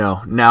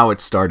No, now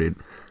it started.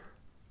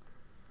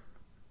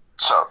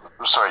 So,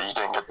 sorry, you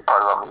didn't get the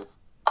part about me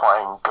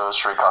playing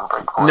Ghost Recon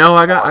Breakpoint? No,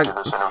 I do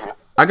this interview?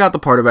 I got the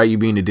part about you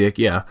being a dick.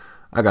 Yeah,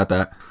 I got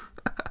that.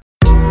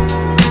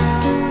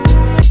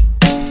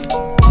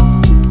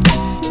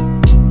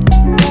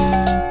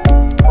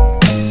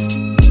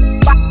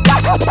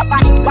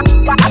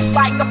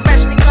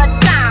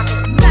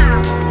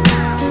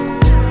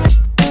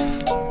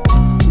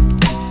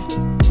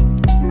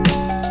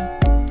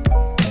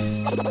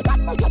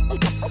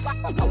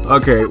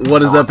 Okay,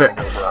 what is up?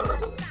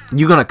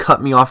 You gonna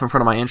cut me off in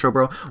front of my intro,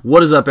 bro?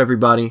 What is up,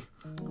 everybody?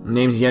 My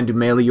name's Yendu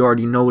Mele. You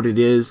already know what it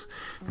is.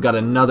 Got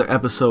another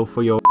episode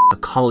for your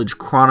College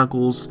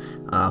Chronicles,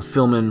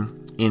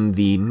 filming in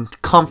the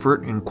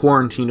comfort and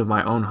quarantine of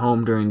my own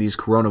home during these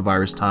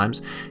coronavirus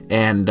times.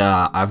 And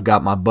I've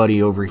got my buddy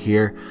over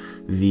here,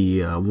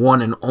 the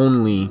one and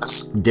only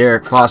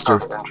Derek Foster.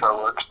 This is how the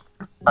intro works.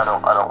 I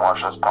don't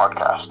watch this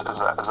podcast. Is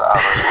that how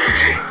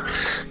this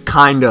works?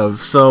 Kind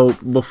of. So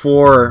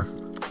before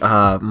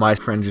my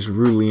friend just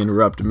rudely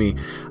interrupted me,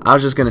 I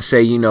was just gonna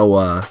say,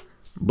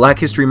 Black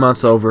History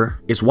Month's over.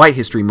 It's White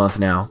History Month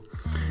now,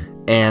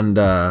 and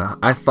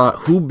I thought,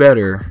 who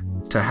better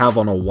to have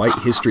on a White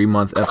History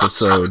Month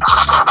episode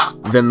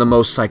than the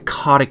most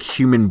psychotic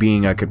human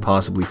being I could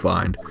possibly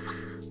find.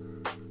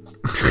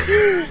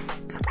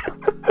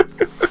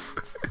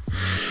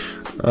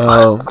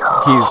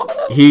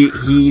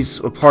 He's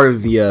a part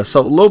of the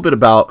so a little bit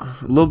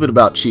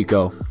about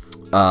Chico.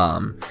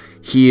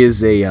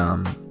 He's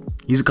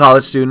a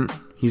college student.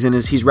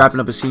 He's wrapping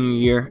up his senior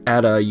year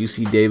at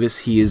UC Davis.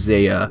 He is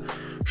a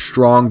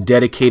strong,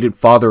 dedicated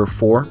father of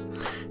four,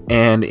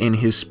 and in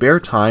his spare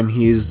time,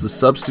 he is the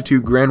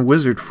substitute grand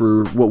wizard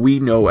for what we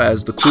know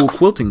as the Cool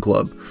Quilting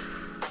Club.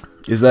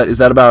 Is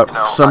that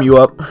about sum you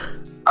up?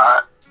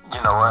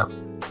 You know what?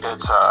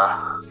 It's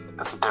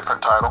a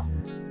different title.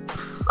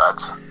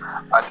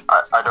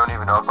 I don't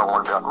even know if I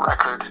want to be on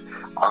record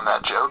on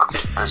that joke.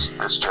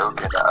 This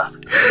joke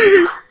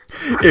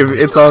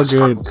it's all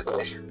good.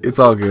 It's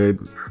all good.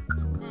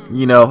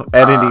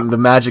 Editing, the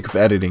magic of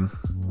editing.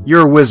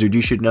 You're a wizard,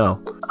 you should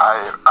know.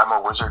 I'm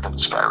a wizard in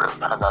Skyrim,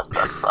 and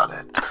that's about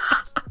it.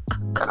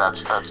 And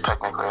that's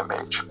technically a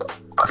mage.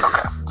 But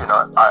okay,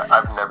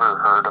 I've never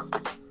heard of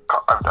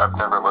I've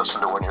never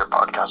listened to one of your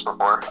podcasts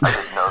before. I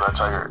didn't know that's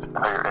how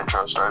your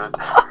intro started.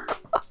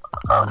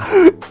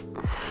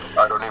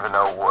 I don't even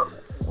know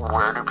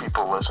where do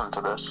people listen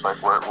to this? Like,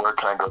 where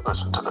can I go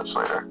listen to this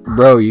later?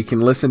 Bro, you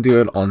can listen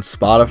to it on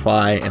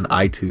Spotify and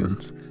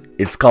iTunes.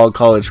 It's called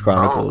College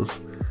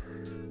Chronicles.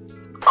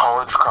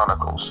 College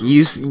Chronicles. How do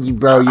you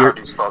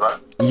spell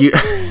that?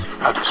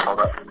 How do you spell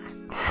that?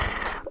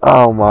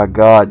 Oh my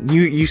god.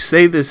 You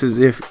say this as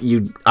if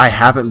I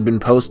haven't been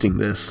posting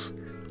this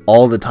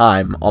all the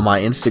time on my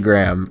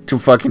Instagram to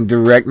fucking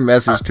direct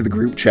message to the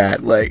group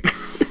chat, like.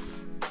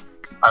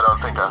 I don't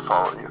think I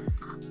follow you.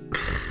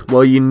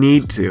 Well, you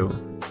need to.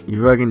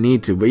 You fucking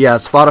need to. But yeah,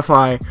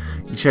 Spotify,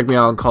 you check me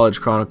out on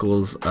College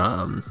Chronicles.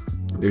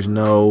 There's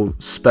no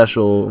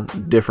special,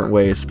 different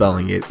way of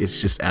spelling it. It's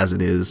just as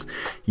it is.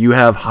 You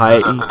have high...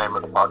 Is that the name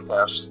of the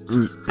podcast?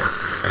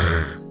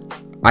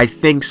 I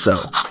think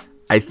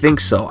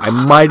so. I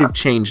might have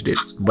changed it,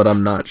 but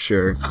I'm not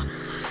sure.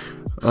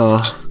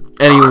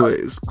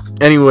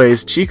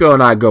 Anyways, Chico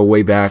and I go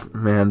way back,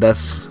 man.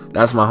 That's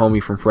my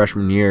homie from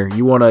freshman year.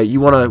 You wanna?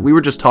 We were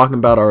just talking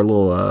about our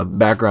little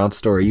background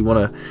story. You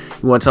wanna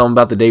tell them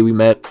about the day we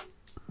met?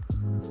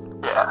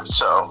 Yeah.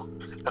 So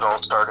it all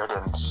started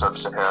in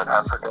sub-Saharan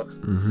Africa.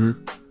 Mm-hmm.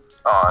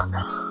 On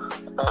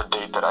a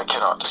date that I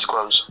cannot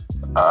disclose.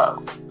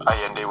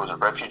 Allende was a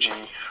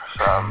refugee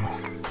from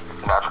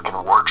an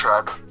African war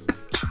tribe,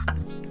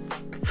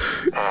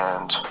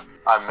 and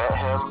I met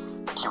him.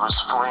 He was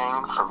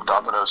fleeing from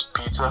Domino's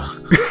Pizza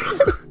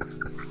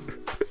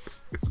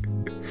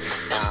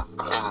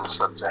in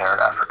sub-Saharan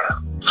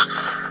Africa.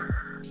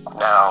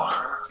 Now,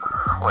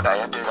 when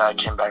I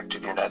came back to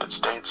the United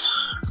States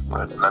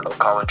with Menlo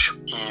College,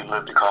 he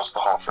lived across the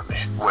hall from me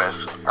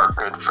with our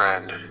good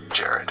friend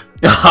Jared.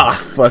 Ah,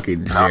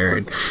 fucking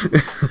Jared.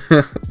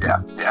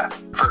 Yeah.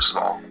 First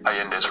of all,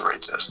 Allende is a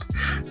racist,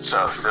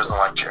 so he doesn't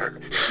like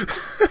Jared.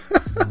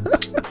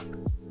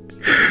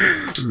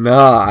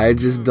 Nah, I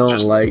just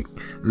don't like...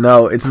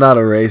 No, it's not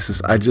a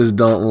racist. I just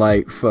don't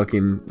like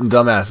fucking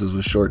dumbasses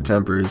with short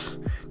tempers.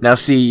 Now,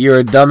 see, you're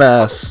a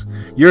dumbass.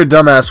 You're a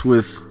dumbass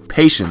with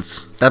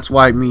patience. That's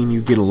why me and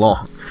you get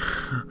along.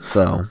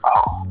 So.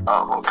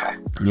 Oh, okay.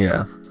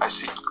 Yeah. I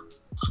see.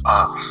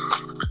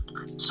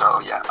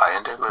 So, yeah,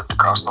 Allende lived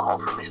across the hall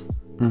from me.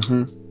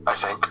 Mm-hmm. I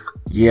think.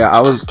 Yeah,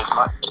 I was...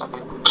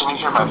 Can you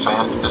hear my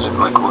fan? Is it,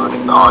 like,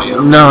 ruining the audio?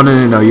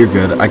 No, you're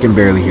good. I can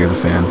barely hear the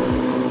fan.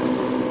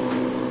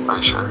 Are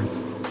you sure?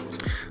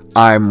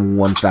 I'm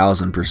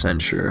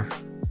 1000% sure. Okay,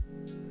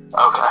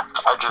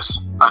 I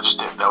just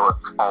didn't know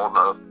if all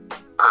the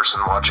person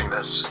watching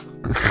this.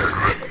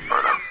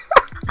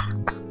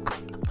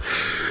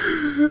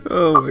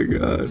 Oh my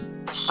god.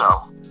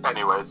 So,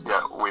 anyways,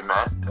 yeah, we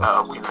met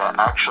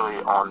actually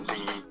on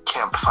the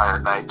campfire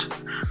night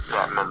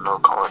that Menlo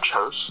College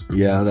hosts.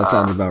 Yeah, that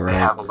sounds about right. They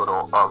have a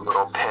little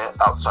pit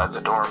outside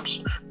the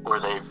dorms where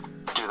they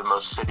do the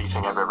most city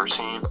thing I've ever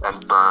seen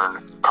and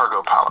burn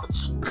cargo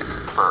pallets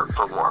for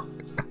warmth.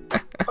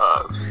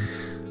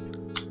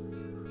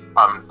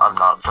 I'm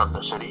not from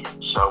the city,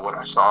 so when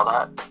I saw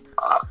that,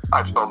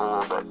 I felt a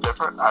little bit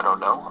different. I don't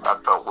know. I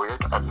felt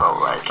weird. I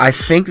felt like I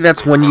think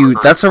that's when you.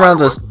 That's around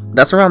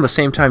the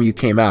same time you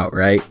came out,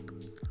 right?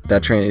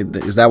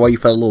 Is that why you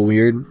felt a little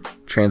weird?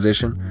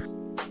 Transition.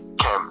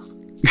 Came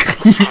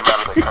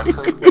out of the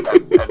country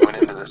and went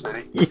into the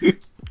city.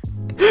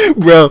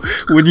 Bro,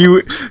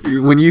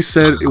 when you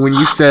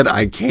said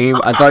I came,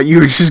 I thought you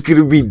were just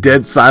gonna be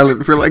dead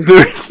silent for like the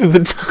rest of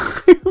the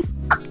time.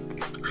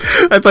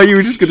 I thought you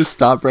were just gonna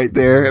stop right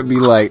there and be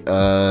like,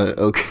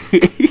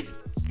 okay.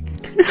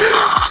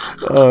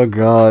 Oh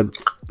god.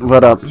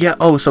 But yeah.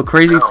 Oh, so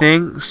crazy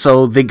thing.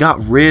 So they got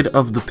rid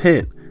of the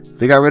pit.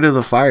 They got rid of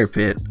the fire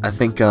pit. I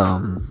think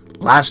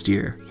last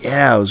year.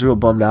 Yeah, I was real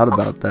bummed out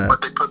about that.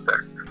 What they put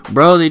there?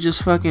 Bro, they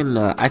just fucking.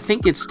 I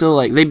think it's still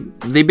like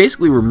they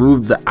basically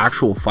removed the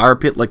actual fire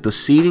pit, like the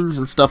seatings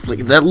and stuff. Like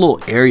that little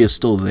area is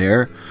still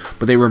there,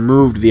 but they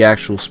removed the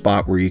actual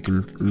spot where you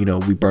can,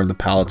 we burn the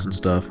pallets and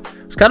stuff.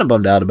 It's kind of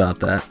bummed out about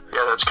that.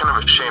 Yeah, that's kind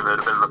of a shame. That'd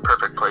have been the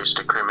perfect place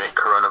to cremate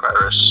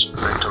coronavirus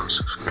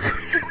victims.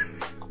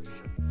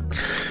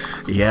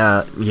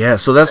 Yeah.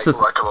 So that's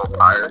like a little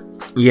fire.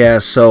 Yeah,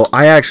 so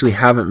I actually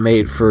haven't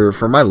made for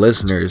my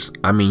listeners.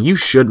 I mean, you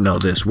should know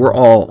this. We're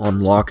all on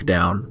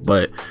lockdown,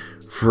 but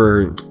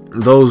for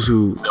those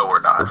who no, we're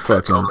not.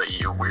 It's only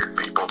you weird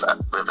people that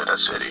live in a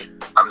city.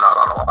 I'm not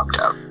on a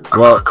lockdown. I'm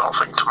going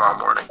golfing tomorrow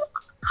morning.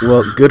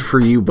 Well, good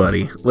for you,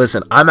 buddy.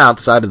 Listen, I'm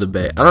outside of the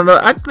Bay. I don't know.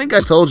 I think I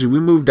told you we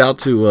moved out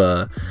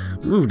to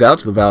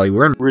the Valley.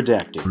 We're in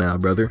redacted now,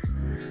 brother.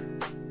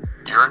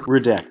 You're in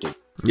redacted.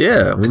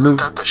 Yeah, we Isn't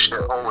moved. that the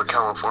shithole of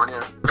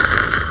California?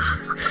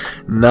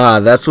 Nah,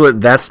 that's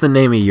the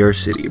name of your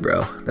city,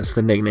 bro. That's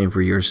the nickname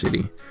for your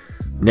city.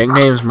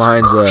 Nicknames,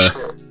 mine's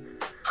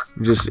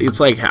just it's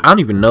like I don't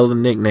even know the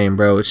nickname,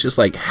 bro. It's just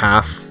like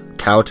half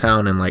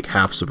Cowtown and like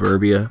half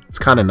suburbia. It's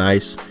kind of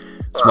nice.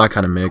 It's my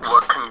kind of mix.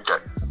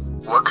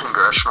 What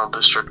congressional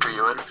district are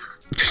you in?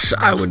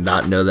 I would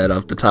not know that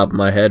off the top of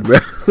my head, bro.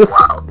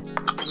 Wow,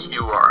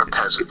 you are a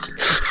peasant.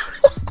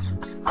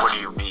 What do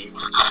you mean?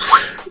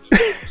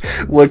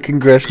 What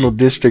congressional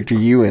district are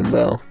you in,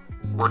 though?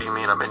 What do you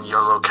mean? I'm in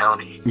Yolo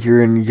County.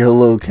 You're in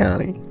Yolo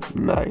County.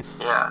 Nice.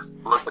 Yeah,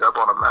 look it up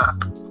on a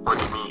map. What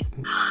do you mean?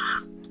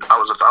 I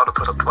was about to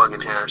put a plug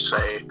in here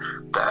say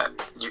that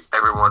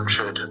everyone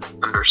should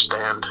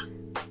understand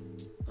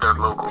their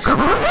local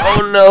government.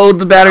 Oh no,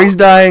 the battery's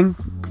dying.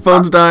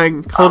 Phone's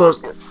dying. Hold up.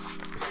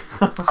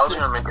 I was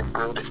gonna make a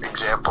good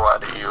example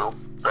out of you.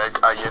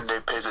 Like Allende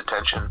pays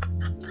attention,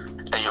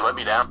 and you let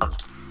me down.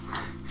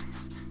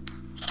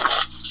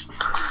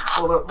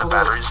 Hold up. The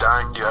battery's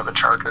dying. Do you have a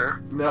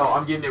charger? No,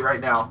 I'm getting it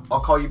right now. I'll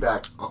call you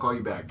back.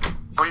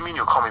 What do you mean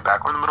you'll call me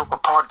back? We're in the middle of a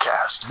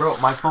podcast. Bro,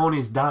 my phone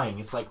is dying.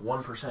 It's like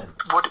 1%.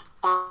 What?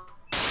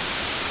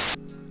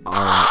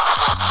 Alright.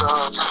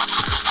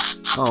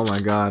 Oh my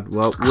god.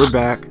 Well, we're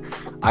back.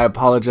 I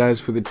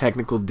apologize for the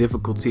technical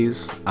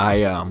difficulties.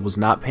 I was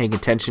not paying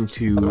attention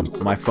to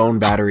my phone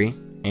battery,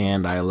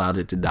 and I allowed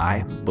it to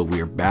die. But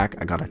we are back.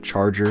 I got a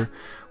charger.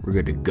 We're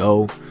good to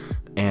go.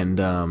 And,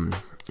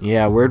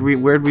 yeah, where'd we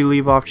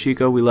leave off,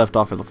 Chico? We left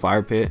off at the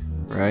fire pit,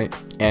 right?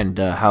 And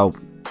how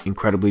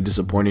incredibly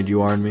disappointed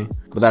you are in me.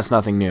 But that's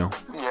nothing new.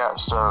 Yeah,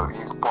 so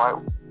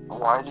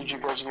why did you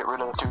guys get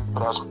rid of the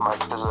stupid-ass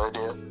Micah's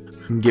idea?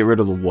 Get rid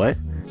of the what?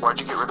 Why'd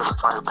you get rid of the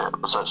fire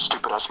pit? Was that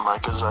stupid-ass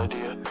Micah's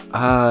idea?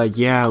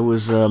 Yeah, it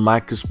was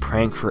Micah's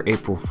prank for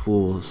April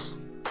Fools.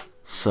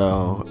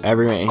 So,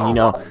 everyone,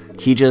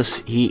 he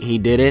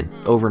did it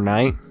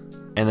overnight,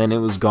 and then it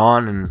was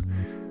gone, and,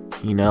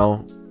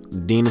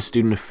 Dean of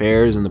Student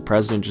Affairs and the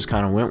president just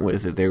kind of went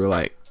with it. They were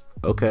like,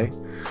 okay.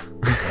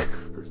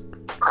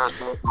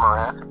 President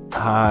Moran?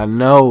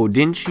 No.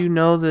 Didn't you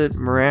know that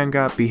Moran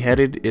got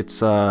beheaded?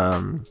 It's,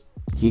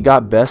 he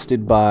got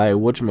bested by,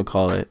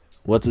 whatchamacallit?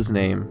 What's his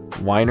name?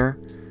 Weiner?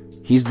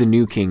 He's the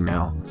new king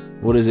now.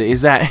 What is it?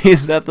 Is that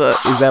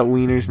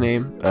Weiner's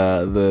name?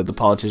 The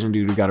politician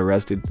dude who got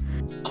arrested?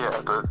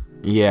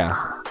 Yeah,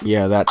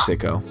 Yeah, that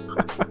sicko.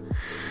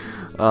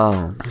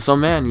 So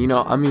man,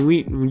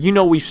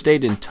 we've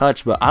stayed in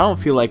touch, but I don't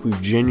feel like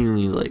we've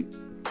genuinely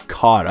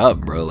caught up,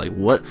 bro. Like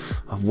what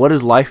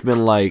has life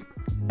been like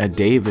at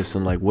Davis,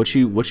 and what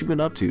you been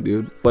up to,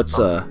 dude? What's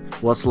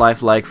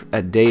life like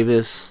at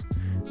Davis?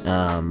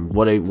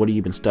 What have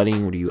you been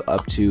studying? What are you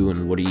up to,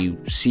 and what do you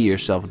see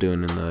yourself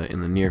doing in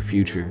the near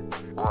future?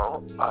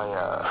 Well,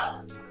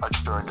 I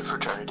joined a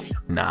fraternity.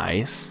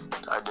 Nice.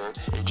 I did.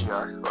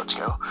 AGR. Let's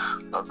go.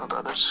 Love my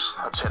brothers.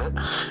 Let's hit it.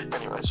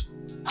 Anyways,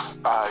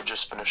 I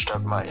just finished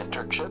up my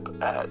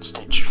internship at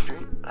State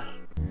Street,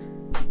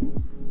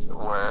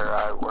 where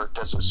I worked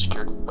as a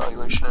security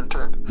evaluation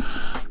intern.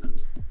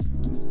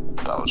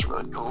 That was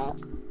really cool.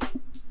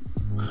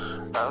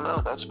 I don't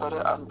know, that's about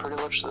it. I'm pretty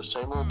much the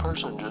same old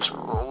person, just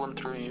rolling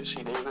through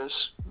UC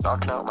Davis,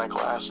 knocking out my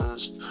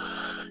classes,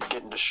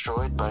 getting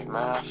destroyed by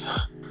math,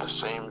 the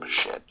same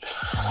shit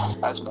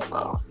as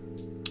Memo.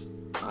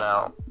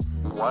 Now,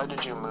 why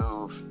did you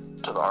move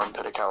to the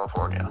armpit of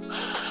California?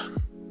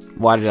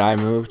 Why did I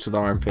move to the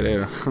armpit?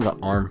 The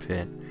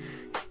armpit.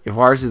 If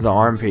ours is the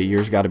armpit,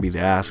 yours got to be the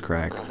ass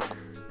crack.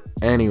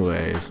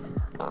 Anyways,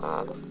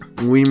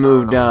 we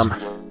moved down.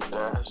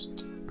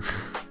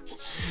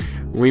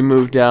 We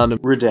moved down to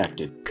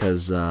redacted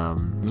because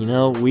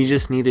we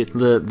just needed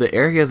the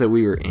area that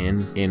we were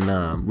in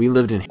we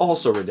lived in,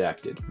 also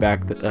redacted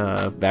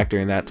back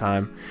during that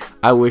time.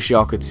 I wish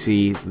y'all could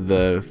see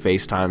the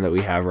FaceTime that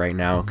we have right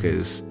now,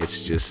 because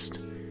it's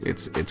just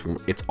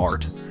it's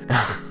art.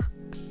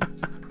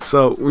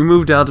 So we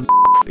moved down to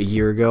a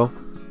year ago,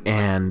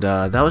 and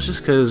that was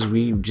just because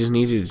we just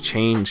needed to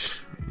change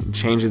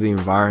of the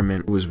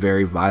environment. It was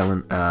very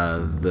violent.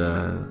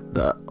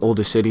 The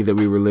older city that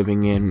we were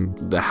living in,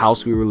 the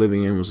house we were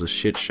living in, was a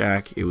shit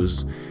shack. It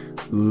was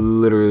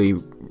literally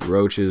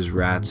roaches,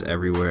 rats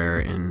everywhere,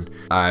 and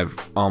I've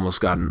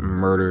almost gotten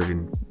murdered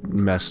and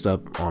messed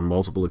up on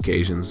multiple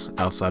occasions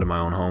outside of my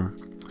own home.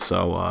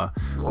 So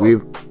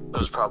that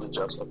was probably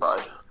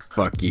justified.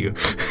 Fuck you.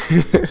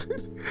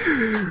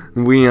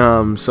 We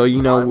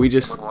we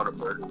just want to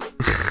murder you.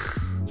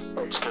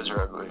 It's because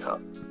you're ugly, huh?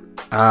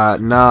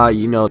 Nah,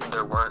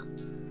 there weren't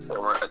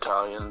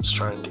Italians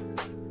trying to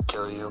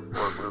kill you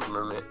or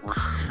roommate.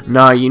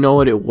 Nah, you know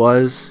what it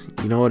was?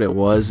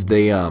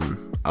 They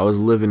I was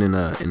living in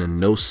a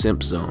no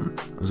simp zone.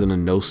 I was in a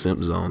no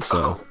simp zone,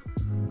 so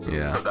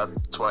yeah. So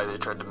that's why they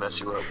tried to mess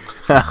you up.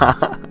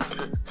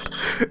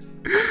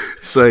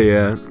 So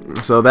yeah,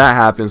 so that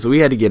happened. So we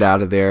had to get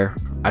out of there.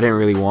 I didn't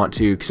really want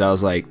to, because I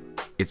was like,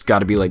 it's got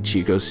to be like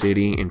Chico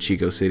City, and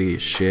Chico City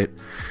is shit.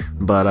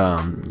 But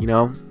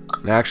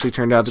it actually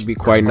turned out to be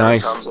quite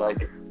nice. Sounds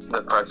like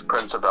the Fresh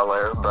Prince of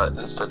Bel-Air, but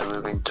instead of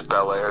moving to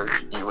Bel-Air,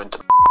 you went to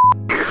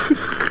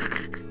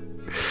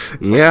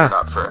yeah.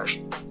 Not fresh.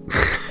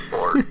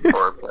 or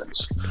a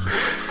prince.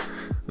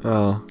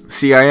 Oh,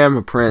 see, I am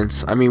a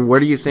prince. I mean, where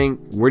do you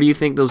think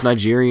those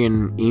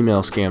Nigerian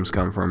email scams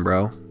come from,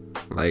 bro?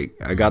 Like,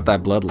 I got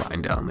that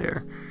bloodline down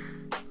there.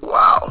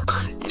 Wow.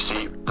 You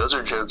see, those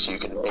are jokes you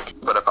can make.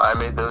 But if I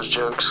made those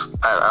jokes,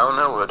 I don't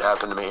know what would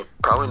happen to me.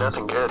 Probably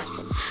nothing good.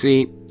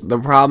 See, the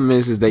problem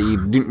is that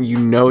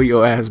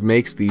your ass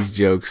makes these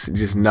jokes,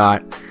 just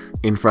not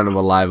in front of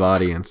a live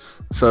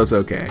audience. So it's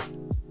okay.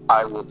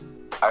 I would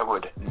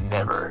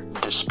never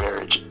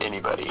disparage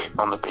anybody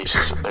on the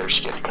basis of their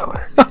skin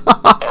color.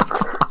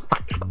 Ever.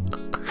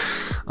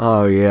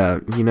 Oh, yeah.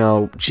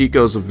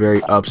 Chico's a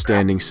very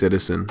upstanding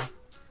citizen.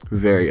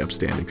 Very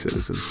upstanding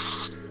citizen.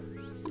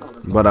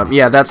 But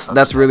yeah,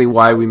 that's really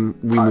why we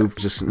moved.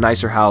 Just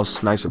nicer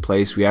house, nicer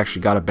place. We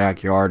actually got a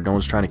backyard. No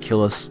one's trying to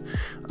kill us.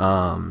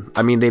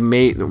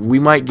 We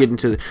might get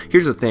into.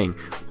 Here's the thing.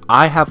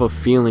 I have a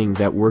feeling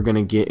that we're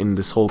gonna get in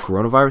this whole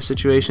coronavirus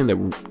situation. That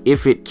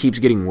if it keeps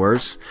getting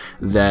worse,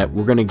 that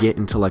we're gonna get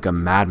into like a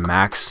Mad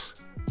Max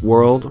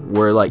world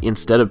where, like,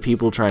 instead of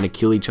people trying to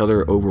kill each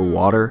other over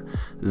water,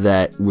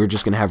 that we're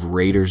just gonna have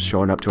raiders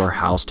showing up to our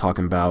house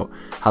talking about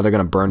how they're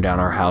gonna burn down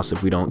our house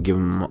if we don't give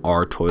them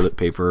our toilet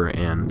paper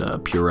and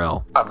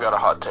Purell. I've got a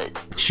hot take.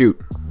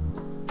 Shoot.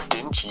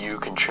 Didn't you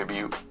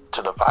contribute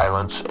to the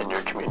violence in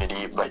your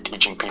community by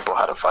teaching people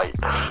how to fight?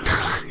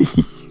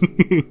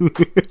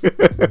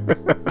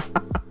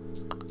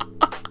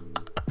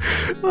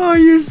 Oh,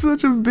 you're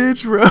such a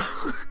bitch, bro.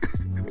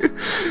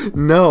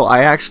 No,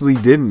 I actually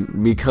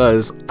didn't,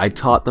 because I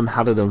taught them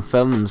how to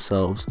defend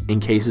themselves in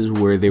cases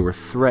where they were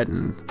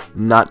threatened,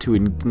 not to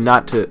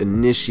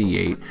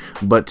initiate,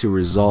 but to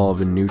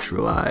resolve and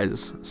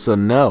neutralize. So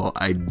no,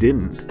 I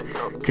didn't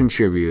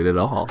contribute at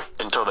all.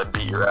 Until they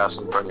beat your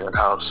ass in front of your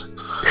house.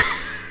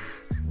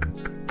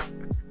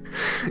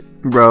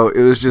 Bro,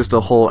 it was just a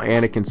whole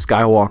Anakin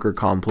Skywalker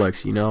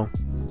complex,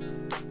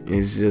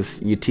 It's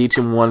just, you teach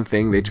them one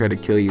thing, they try to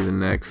kill you the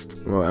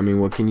next. Well, I mean,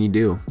 what can you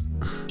do?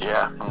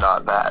 Yeah,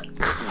 not that.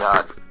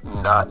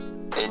 Not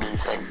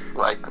anything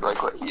like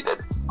what he did,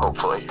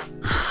 hopefully.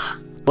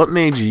 What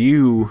made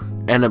you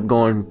end up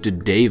going to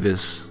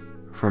Davis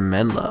from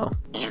Menlo?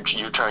 You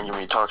trying to get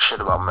me to talk shit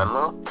about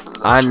Menlo?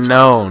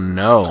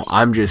 No,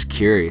 I'm just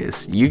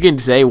curious. You can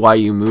say why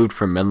you moved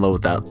from Menlo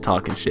without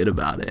talking shit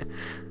about it.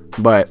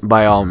 But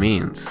by all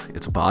means,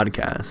 it's a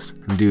podcast.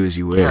 Do as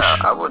you wish. Yeah,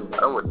 I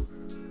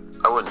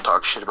wouldn't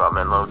talk shit about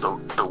Menlo.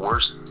 The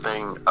worst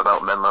thing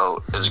about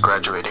Menlo is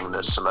graduating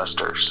this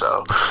semester,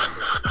 so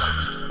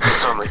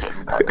it's only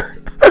getting better.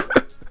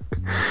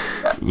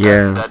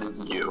 Yeah. That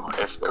is you.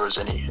 If there was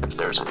any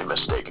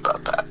mistake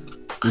about that.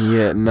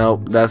 Yeah, no,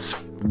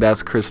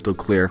 that's crystal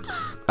clear.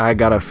 I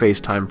got a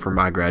FaceTime for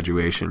my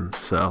graduation,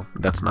 so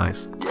that's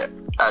nice. Yeah,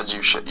 as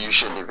you should. You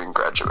shouldn't even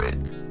graduate.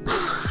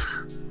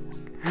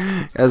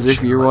 As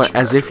if you're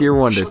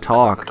one to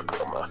talk.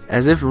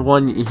 As if you're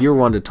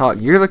one to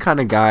talk. You're the kind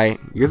of guy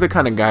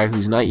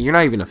who's not. You're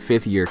not even a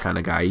 5th year kind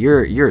of guy.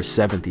 You're a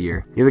 7th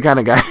year. You're the kind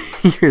of guy.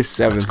 You're a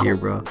 7th year,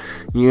 bro.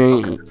 You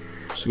ain't.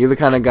 You're the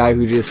kind of guy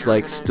who just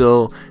like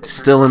still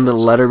in the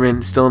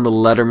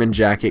Letterman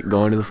jacket,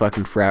 going to the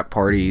fucking frat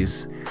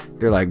parties.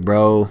 They're like,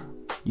 bro,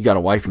 you got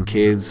a wife and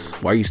kids.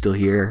 Why are you still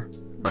here?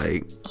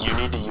 Like, you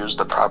need to use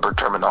the proper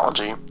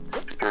terminology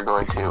if you're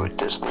going to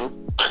diss me.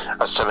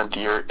 A 7th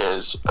year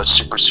is a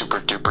super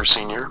duper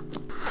senior,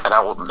 and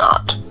I will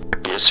not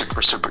be a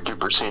super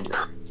duper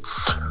senior.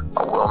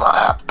 I will not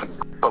happen.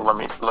 But let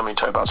me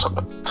tell you about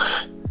something.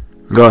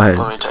 Go ahead.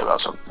 Let me tell you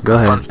about something. Go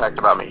ahead. Fun fact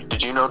about me.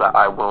 Did you know that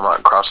I will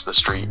not cross the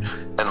street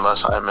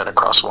unless I'm in a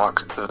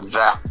crosswalk?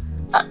 That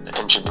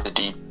attention to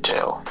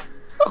detail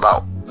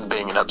about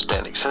being an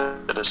upstanding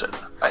citizen.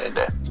 I had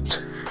to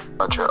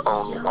about your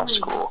own law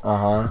school.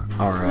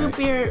 Alright.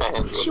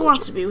 She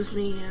wants to be with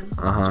me again.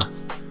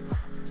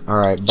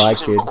 Alright, bye,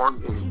 kid. What?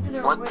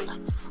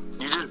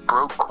 You just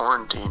broke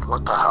quarantine.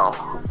 What the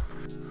hell?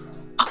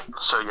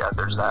 So yeah,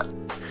 there's that.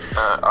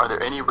 Are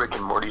there any Rick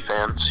and Morty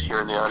fans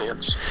here in the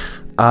audience?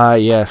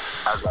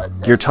 Yes.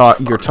 You're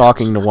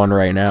talking to one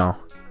right now.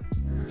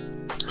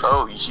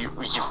 Oh, you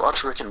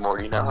watch Rick and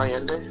Morty now,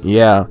 Allende?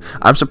 Yeah.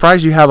 I'm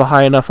surprised you have a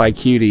high enough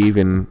IQ to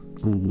even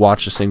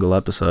watch a single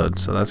episode,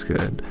 so that's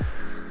good.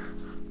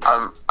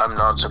 I'm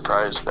not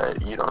surprised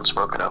that you don't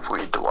smoke enough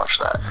weed to watch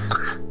that.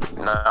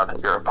 Now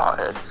that you're a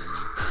pothead.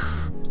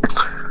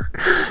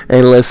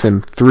 Hey,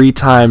 listen, 3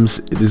 times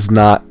is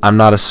not. I'm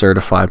not a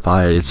certified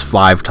pothead. It's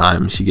 5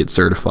 times you get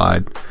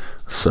certified.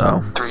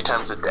 So 3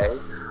 times a day.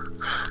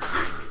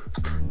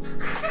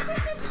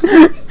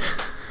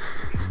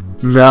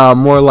 No,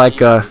 more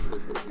like a.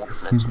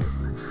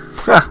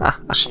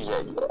 She's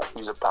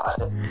he's a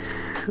pothead.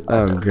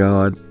 Oh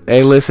God.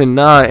 Hey, listen,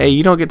 nah. Hey,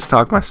 you don't get to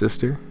talk to my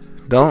sister.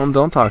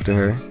 Don't talk to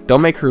her.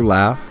 Don't make her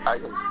laugh. Are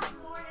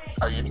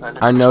you trying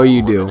to? I know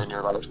you do. In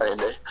your life, Is that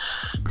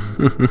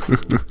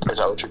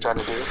what you're trying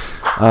to do?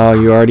 Oh,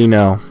 you already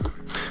know.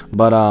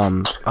 But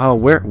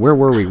where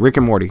were we? Rick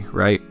and Morty,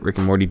 right? Rick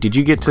and Morty. Did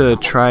you get to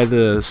try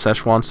the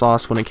Szechuan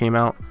sauce when it came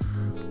out?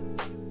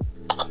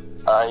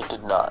 I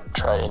did not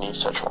try any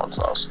Szechuan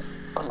sauce,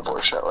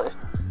 unfortunately.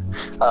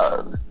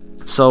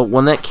 So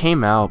when that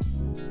came out,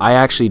 I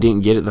actually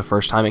didn't get it the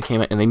first time it came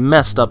out, and they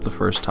messed up the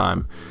first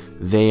time.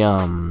 They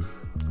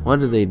what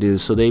did they do?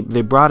 So they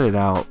brought it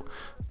out,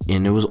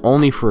 and it was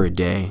only for a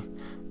day,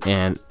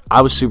 and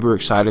I was super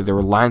excited. There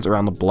were lines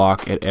around the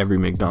block at every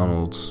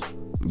McDonald's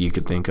you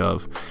could think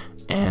of,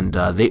 and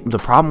the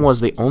problem was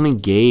they only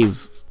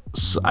gave,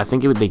 I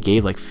think they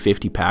gave like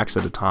 50 packs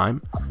at a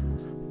time,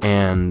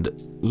 and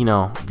you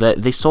know that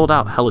they sold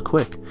out hella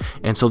quick.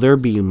 And so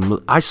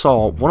I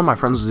saw one of my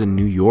friends was in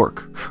New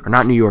York, or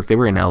not New York, they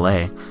were in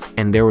LA,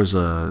 and there was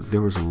a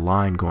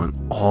line going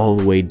all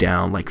the way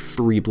down, like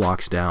 3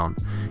 blocks down,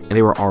 and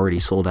they were already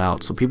sold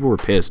out. So people were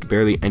pissed.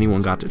 Barely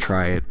anyone got to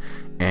try it,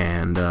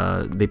 and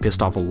they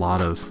pissed off a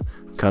lot of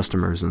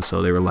customers. And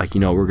so they were like,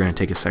 we're gonna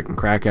take a second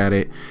crack at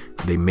it.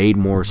 They made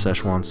more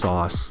Szechuan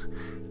sauce,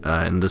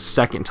 and the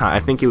second time, I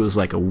think it was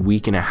like a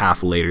week and a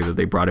half later that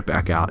they brought it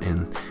back out,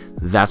 and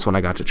that's when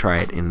I got to try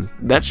it, and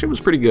that shit was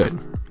pretty good.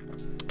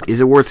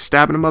 Is it worth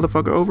stabbing a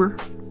motherfucker over?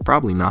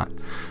 Probably not,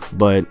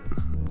 but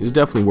it's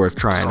definitely worth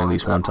trying at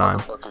least one time.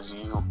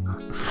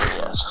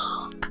 Yes.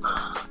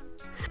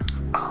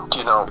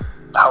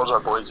 How's our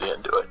boy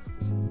Zian doing?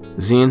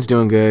 Zian's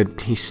doing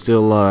good. He's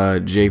still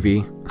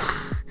JV.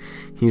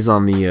 he's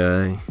on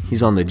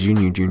the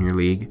junior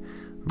league,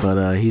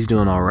 but he's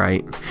doing all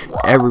right.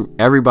 Wow.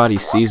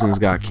 Everybody's seasons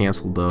got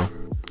canceled though,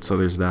 so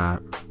there's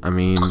that. I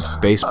mean,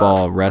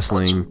 baseball,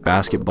 wrestling,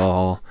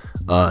 basketball,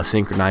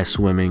 synchronized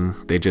swimming,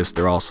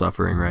 they're all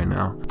suffering right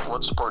now.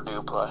 What sport do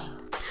you play?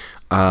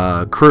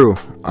 Crew.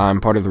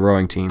 I'm part of the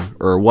rowing team,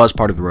 or was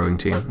part of the rowing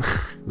team.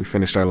 We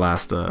finished our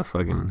last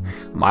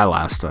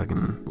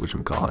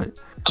whatchamacallit.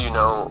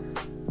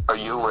 Are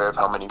you aware of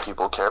how many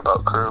people care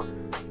about Crew?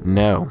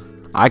 No.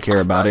 I care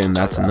about it, and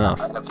that's enough.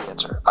 I have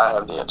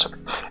the answer.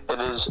 It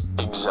is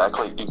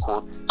exactly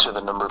equal to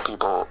the number of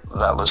people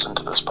that listen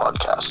to this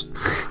podcast.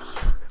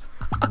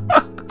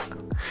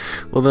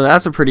 Well, then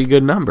that's a pretty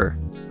good number,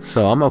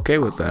 so I'm okay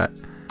with that.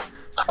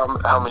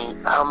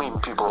 How many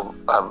people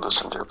have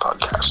listened to your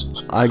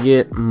podcast? I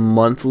get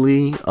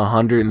monthly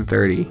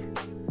 130.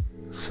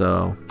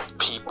 So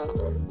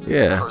people?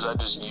 Yeah. Or is that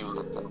just you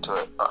listening to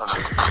it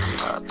 130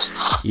 times?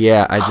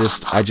 Yeah, I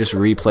just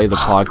replay the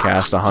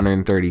podcast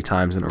 130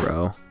 times in a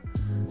row.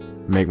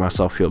 Make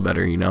myself feel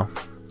better,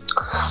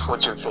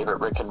 What's your favorite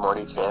Rick and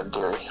Morty fan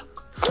theory?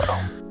 Go.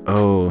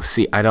 Oh,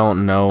 see, I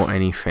don't know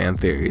any fan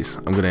theories.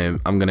 I'm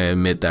gonna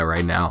admit that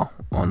right now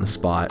on the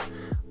spot.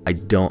 I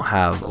don't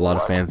have a lot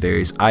of fan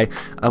theories.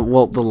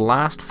 The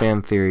last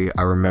fan theory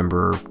I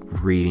remember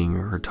reading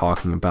or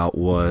talking about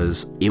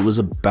was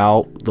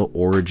about the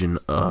origin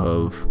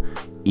of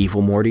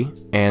Evil Morty,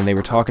 and they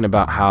were talking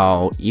about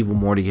how Evil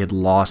Morty had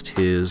lost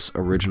his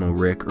original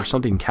Rick, or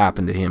something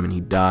happened to him and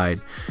he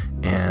died,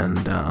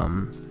 and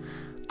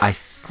I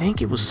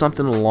think it was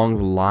something along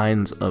the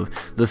lines of,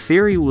 the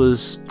theory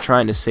was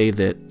trying to say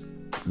that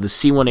the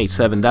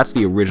C187, that's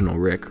the original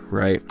Rick,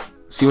 right?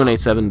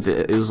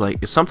 C187 is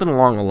it's something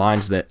along the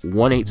lines that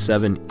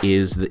 187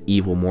 is the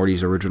Evil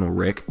Morty's original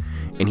Rick,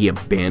 and he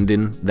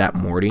abandoned that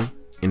Morty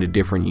in a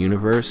different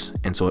universe,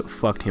 and so it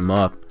fucked him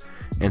up.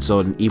 And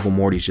so evil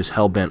Morty's just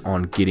hell-bent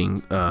on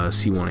getting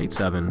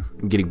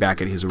C187, getting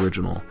back at his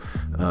original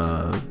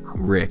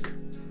Rick.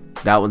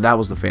 That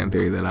was the fan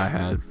theory that I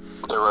had.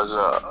 There was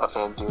a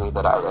fan theory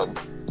that I read.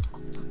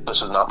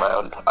 This is not my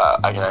own.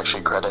 I can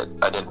actually credit.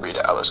 I didn't read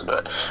it. I listened to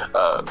it.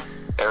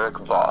 Eric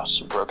Voss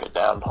broke it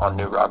down on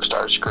New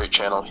Rockstars. Great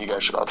channel. You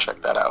guys should all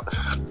check that out.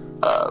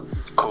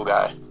 Cool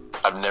guy.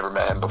 I've never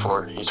met him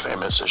before. He's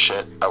famous as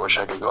shit. I wish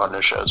I could go on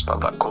his shows, but I'm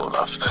not cool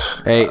enough.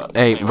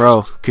 Hey,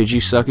 bro, could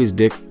you suck his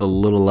dick a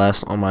little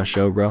less on my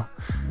show, bro?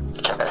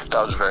 Okay, that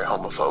was very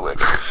homophobic.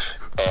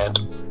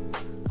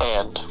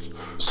 And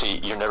see,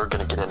 you're never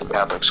gonna get into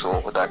Catholic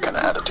school with that kind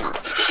of attitude.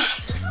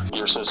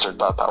 Your sister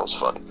thought that was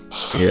funny.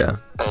 Yeah.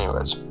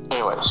 Anyways,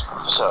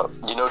 so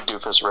you know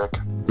Doofus Rick?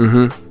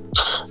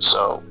 Mm-hmm.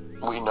 So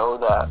we know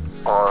that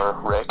our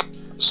Rick,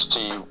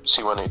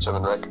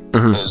 C187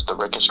 Rick, is the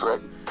Rickest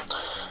Rick.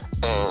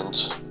 And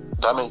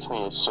that makes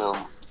me assume,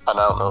 and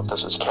I don't know if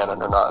this is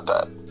canon or not,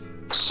 that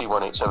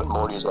C187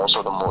 Morty is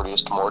also the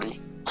Mortiest Morty.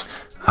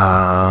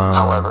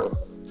 However,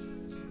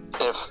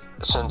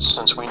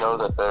 since we know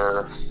that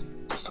there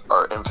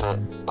are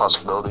infinite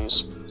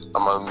possibilities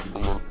among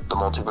the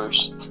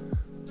multiverse,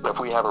 if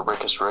we have a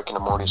Rickest Rick and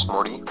a Mortiest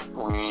Morty,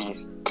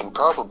 we can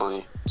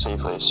probably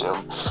safely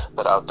assume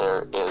that out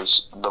there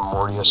is the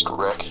Mortiest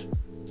Rick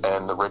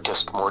and the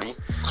Rickest Morty.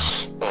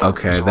 And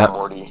okay,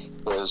 Morty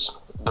is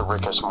the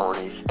Rickest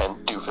Morty, and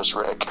Doofus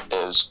Rick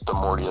is the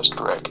Mortiest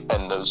Rick,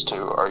 and those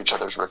two are each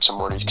other's Ricks and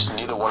Mortys, because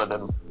neither one of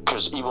them,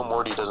 because Evil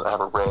Morty doesn't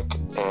have a Rick,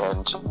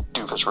 and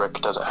Doofus Rick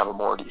doesn't have a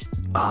Morty.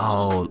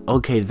 Oh,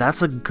 okay,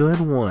 that's a good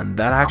one.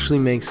 That actually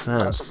makes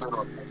sense. That's a good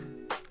one.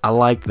 I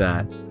like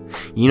that.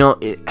 You know,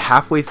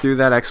 halfway through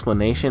that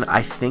explanation,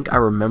 I think I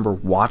remember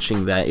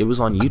watching that. It was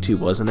on YouTube,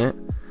 wasn't it?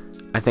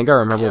 I think I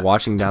remember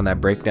watching down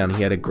that breakdown.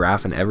 He had a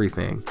graph and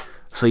everything.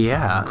 So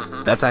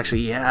yeah, that's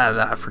actually,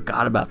 I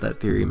forgot about that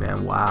theory,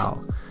 man.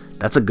 Wow.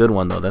 That's a good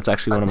one, though. That's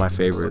actually one of my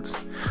favorites.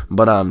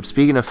 But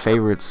speaking of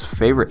favorites,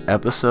 favorite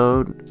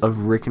episode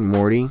of Rick and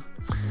Morty,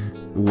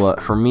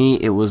 for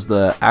me, it was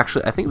I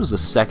think it was the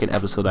second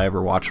episode I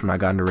ever watched when I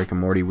got into Rick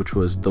and Morty, which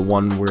was the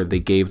one where they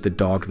gave the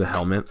dog the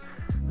helmet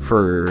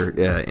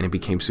and it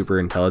became super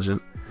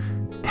intelligent.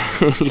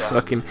 And he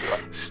fucking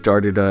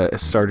started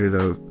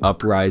a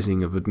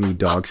uprising of a new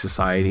dog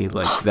society.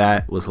 Like,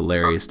 that was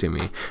hilarious to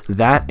me.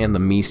 That and the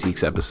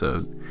Meeseeks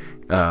episode,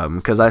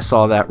 because I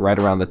saw that right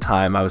around the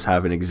time I was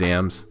having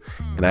exams,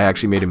 and I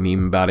actually made a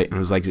meme about it, and it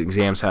was like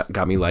exams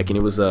got me like, and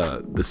it was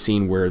the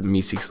scene where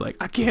Meeseeks like,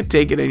 I can't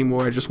take it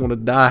anymore, I just want to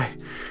die.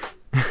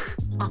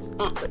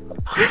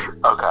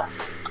 Okay,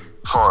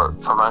 for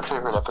my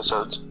favorite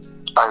episodes,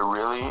 I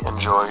really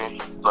enjoy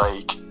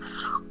like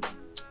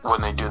when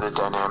they do the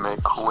dynamic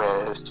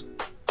with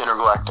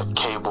Intergalactic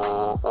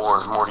Cable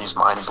or Morty's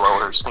Mind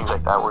Blowers, things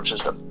like that, where it's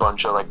just a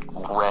bunch of like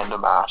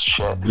random ass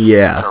shit in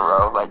a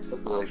row, like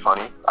really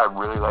funny. I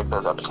really like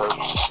those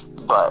episodes.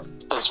 But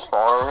as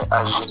far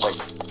as like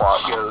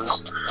plot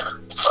goes,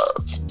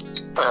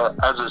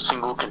 as a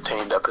single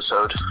contained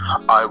episode,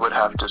 I would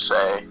have to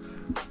say,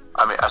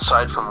 I mean,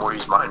 aside from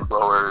Morty's Mind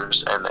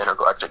Blowers and the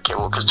Intergalactic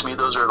Cable, because to me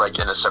those are like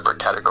in a separate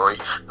category.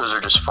 Those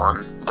are just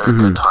fun. They're a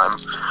good time.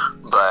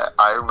 But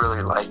I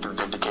really like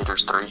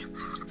Vindicators 3.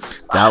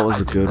 That was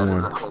a good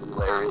one. A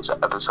hilarious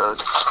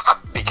episode,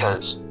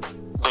 because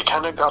they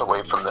kind of got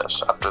away from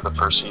this after the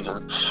first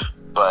season,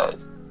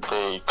 but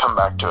they come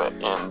back to it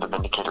in the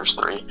Vindicators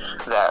 3,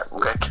 that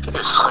Rick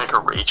is like a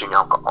raging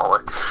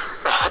alcoholic,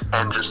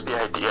 and just the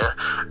idea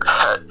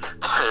that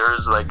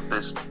there's like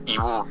this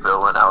evil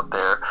villain out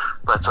there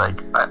that's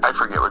like, I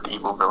forget what the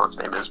evil villain's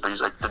name is, but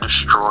he's like the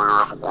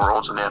destroyer of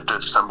worlds, and they have to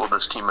assemble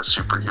this team of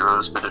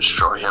superheroes to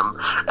destroy him,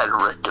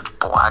 and Rick gets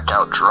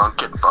blackout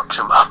drunk and fucks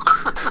him up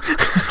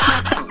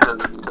and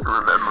doesn't even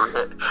remember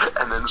it,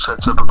 and then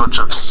sets up a bunch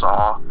of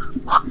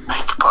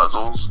like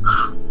puzzles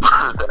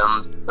for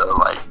them to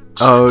like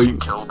to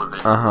kill the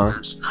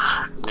Vindigators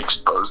and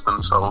expose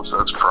themselves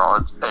as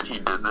frauds, and he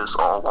did this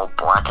all while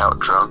blackout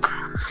drunk.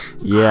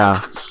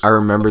 Yeah, I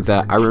remember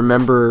that. I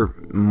remember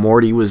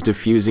Morty was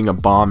defusing a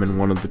bomb in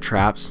one of the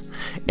traps,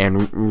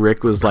 and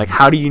Rick was like,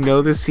 how do you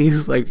know this?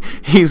 He's like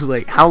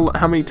how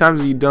many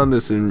times have you done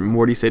this? And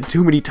Morty said,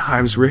 too many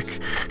times,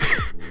 Rick.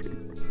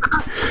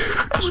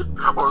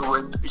 Or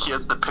when he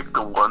has to pick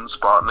the one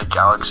spot in the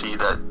galaxy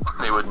that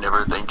they would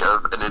never think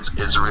of, and it's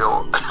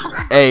Israel.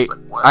 Hey, like,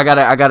 wow.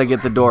 I gotta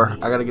get the door.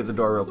 I gotta get the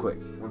door real quick.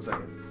 1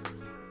 second.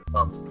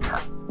 Yeah.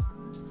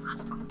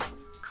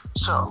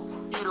 So,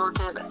 eat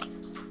organic,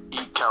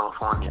 eat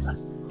California,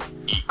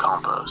 eat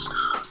compost.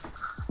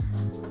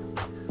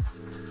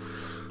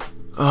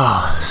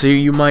 Oh, so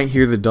you might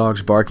hear the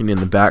dogs barking in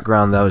the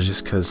background. That was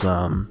just because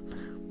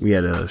we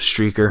had a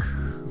streaker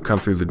come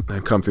through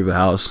the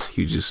house.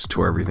 He just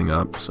tore everything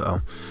up.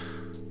 So,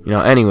 you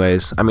know.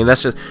 Anyways, I mean,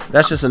 that's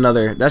just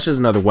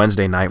another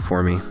Wednesday night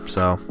for me.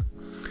 So.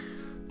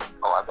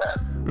 Oh, I bet.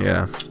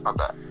 Yeah. I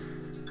bet.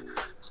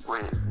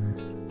 Wait.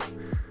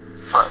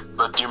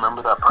 But do you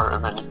remember that part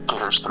of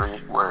Indicators 3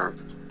 where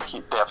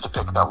they have to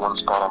pick that one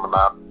spot on the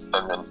map,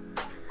 and then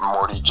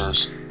Morty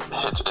just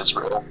hits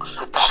Israel.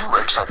 And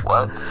Rick's like,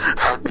 what?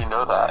 How do you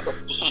know that?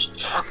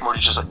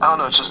 Morty's just like, I don't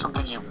know, it's just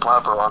something you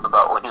blabber on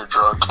about when you're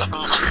drunk. And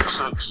he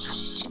gets like,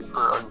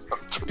 super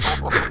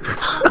uncomfortable.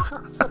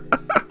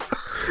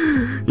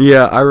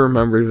 Yeah, I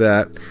remember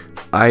that.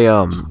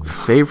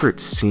 Favorite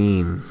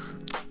scene.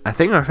 I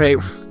think my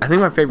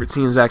favorite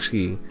scene is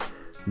actually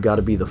got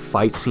to be the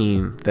fight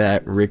scene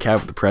that Rick had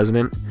with the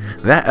president.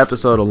 That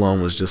episode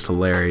alone was just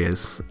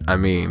hilarious. I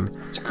mean,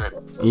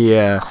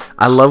 yeah,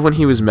 I love when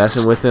he was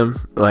messing with him,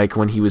 like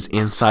when he was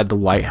inside the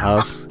White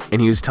House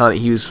and he was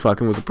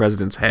fucking with the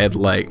president's head.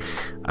 Like,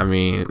 I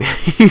mean,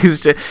 he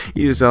was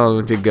telling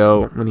him to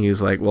go when he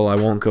was like, well, I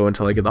won't go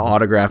until I get the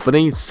autograph. But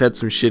then he said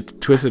some shit to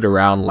twist it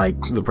around, like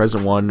the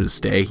president wanted to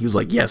stay. He was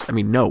like, yes, I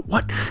mean, no,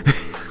 what?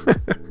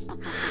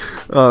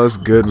 Oh, it was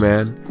good,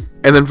 man.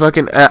 And then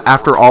fucking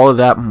after all of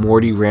that,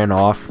 Morty ran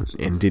off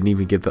and didn't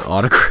even get the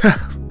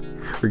autograph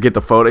or get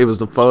the photo. It was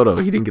the photo.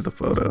 He didn't get the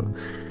photo.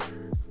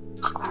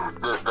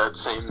 That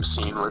same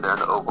scene where they're in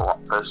the Oval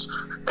Office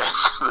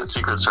and the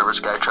Secret Service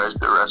guy tries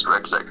to arrest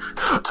Rick. He's like,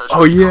 don't touch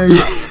oh me. Yeah.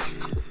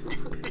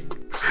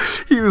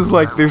 He was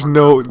like, there's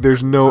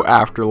no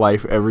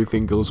afterlife.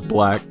 Everything goes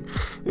black.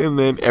 And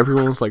then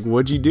everyone was like,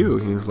 what'd you do?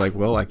 And he was like,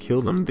 well, I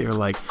killed him. They're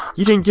like,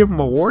 you didn't give him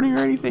a warning or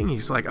anything?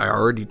 He's like, I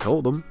already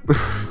told him.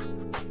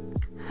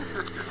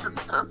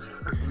 So,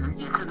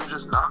 you could have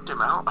just knocked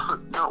him out.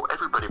 No,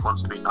 everybody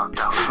wants to be knocked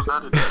out. Was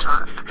that a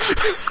deterrent?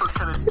 What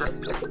kind of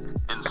death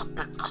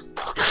instant?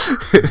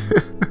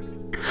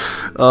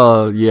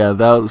 Oh yeah,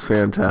 that was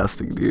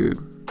fantastic, dude.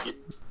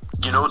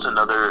 You know, it's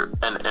another,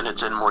 and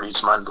it's in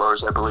Morty's Mind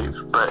Blowers, I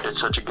believe, but it's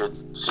such a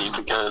good scene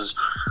because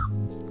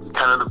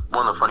kind of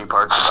one of the funny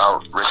parts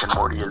about Rick and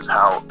Morty is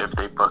how if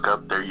they fuck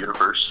up their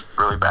universe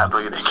really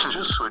badly, they can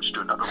just switch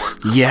to another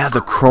one. Yeah,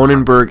 the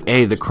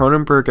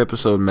Cronenberg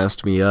episode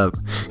messed me up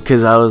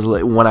because I was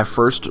like, when I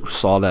first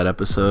saw that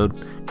episode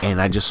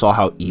and I just saw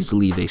how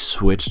easily they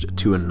switched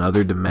to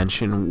another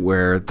dimension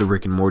where the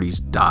Rick and Morty's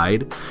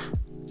died,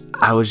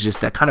 I was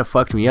just, that kind of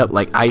fucked me up.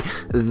 Like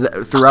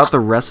throughout the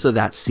rest of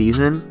that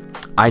season,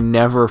 I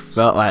never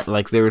felt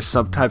like there was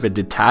some type of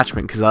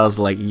detachment because I was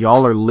like,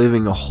 y'all are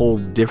living a whole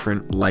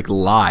different like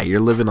lie. You're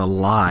living a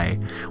lie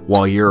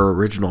while your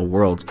original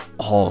world's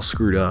all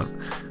screwed up.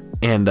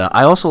 And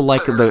I also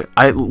like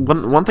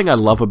one thing I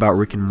love about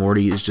Rick and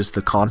Morty is just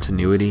the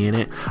continuity in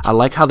it. I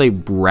like how they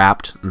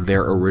wrapped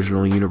their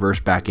original universe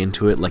back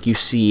into it. Like you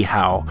see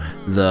how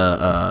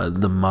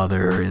the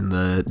mother and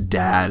the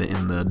dad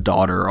and the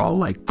daughter are all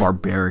like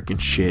barbaric and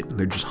shit.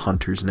 They're just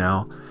hunters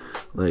now.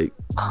 Like,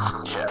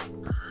 yeah.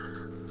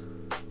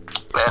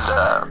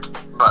 And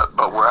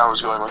but where I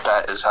was going with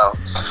that is how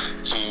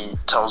he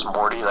tells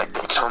Morty like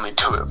they can only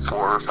do it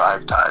 4 or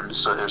 5 times,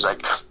 so there's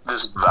like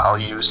this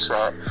value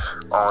set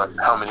on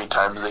how many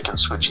times they can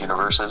switch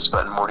universes.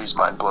 But in Morty's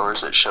Mind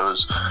Blowers, it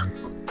shows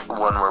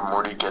one where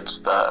Morty gets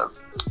the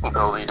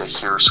ability to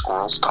hear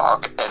squirrels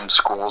talk, and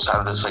squirrels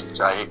have this like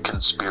giant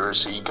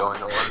conspiracy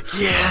going on.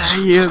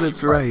 Yeah,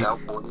 that's right. Now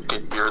Morty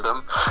can hear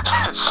them,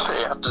 and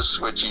they have to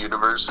switch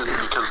universes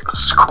because the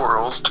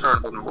squirrels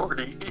turn on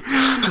Morty.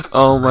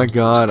 Oh my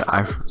god,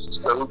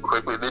 so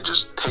quickly they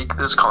just take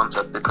this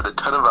concept, they put a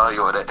ton of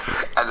value in it,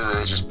 and then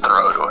they just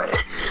throw it away.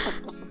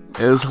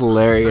 It was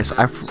hilarious.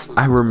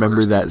 I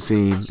remember that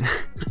scene.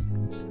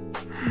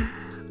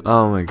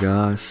 Oh my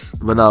gosh.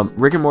 But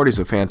Rick and Morty's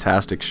a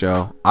fantastic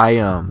show. I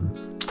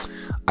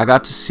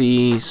got to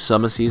see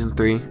some of season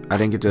 3. I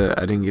didn't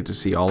get to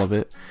see all of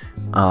it.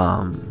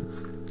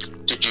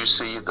 Did you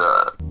see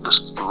the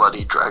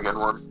slutty dragon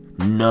one?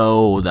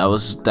 No,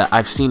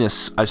 I've seen a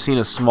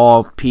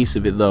small piece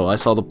of it though. I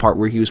saw the part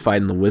where he was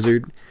fighting the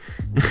wizard.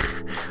 And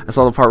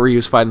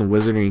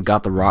he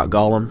got the rock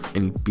golem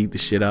and he beat the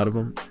shit out of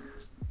him.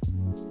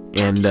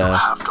 And you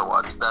have to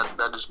watch that.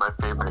 That is my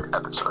favorite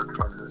episode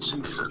from the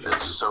season.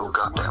 It's so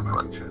goddamn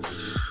funny.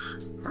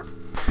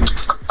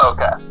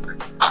 Okay,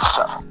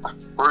 so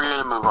we're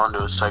gonna move on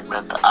to a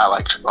segment that I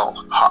like to call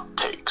hot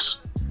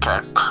takes.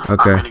 Okay. I'm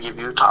gonna give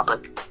you a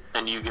topic,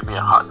 and you give me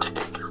a hot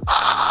take.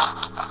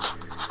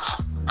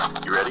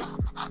 You ready?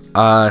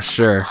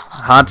 Sure.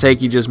 Hot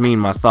take, you just mean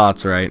my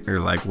thoughts, right? Or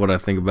like what I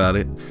think about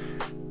it.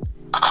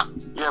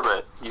 Yeah,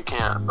 but you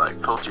can't like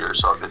filter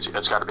yourself. It's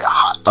got to be a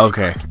hot take.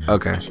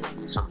 Okay. Like, you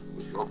can't be some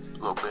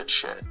little bitch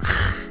shit.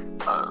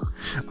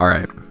 All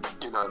right.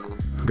 You know what I mean?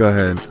 Go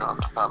ahead. You know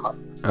what I'm talking about.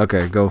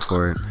 Okay, go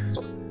for it.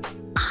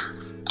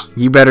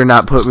 You better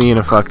not put me in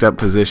a fucked up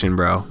position,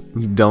 bro.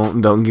 You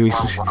don't give me.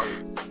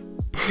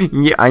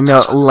 Yeah, I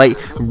know. Like,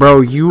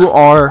 bro, you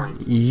are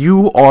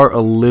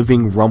a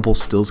living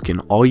Rumpelstiltskin.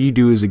 All you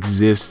do is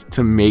exist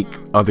to make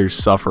others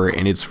suffer,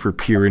 and it's for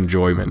pure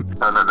enjoyment.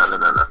 No.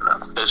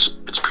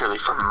 It's purely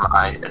for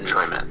my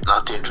enjoyment,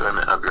 not the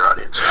enjoyment of your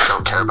audience. I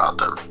don't care about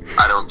them.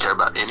 I don't care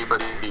about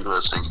anybody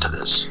listening to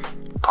this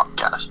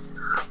podcast.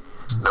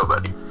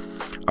 Nobody.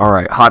 All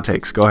right, hot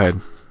takes. Go ahead.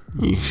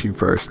 You shoot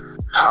first.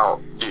 How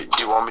do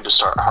you want me to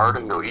start hard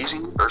and go easy,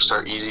 or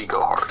start easy,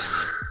 go hard?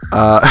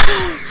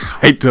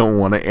 I don't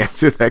want to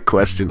answer that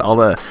question.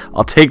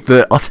 I'll take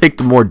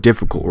the more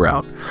difficult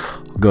route.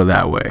 I'll go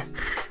that way.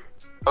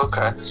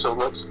 Okay, so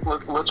let's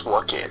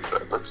walk in,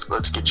 but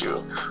let's get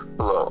you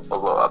a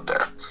little up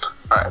there.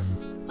 All right,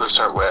 let's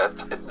start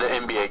with the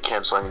NBA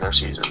canceling their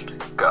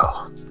season.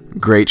 Go.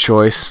 Great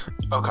choice.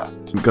 Okay.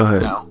 Go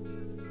ahead. Now,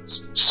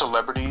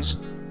 celebrities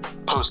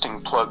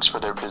posting plugs for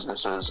their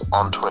businesses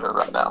on Twitter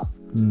right now.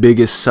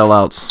 Biggest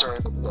sellouts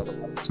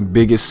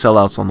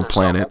on the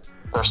planet.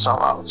 They're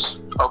sellouts.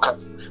 Okay,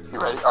 you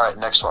ready? All right,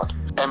 next one.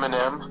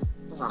 Eminem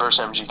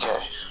versus MGK.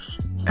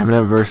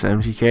 Eminem versus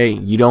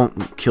MGK. You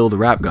don't kill the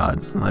rap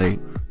god. Like,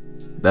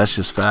 that's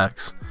just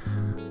facts.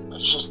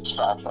 It's just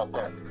facts right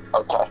there.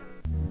 Okay.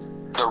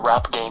 The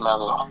rap game as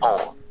a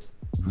whole.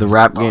 The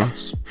rap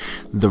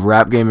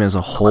game as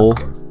a whole.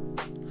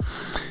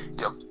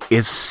 Yep.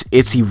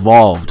 It's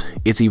evolved.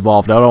 It's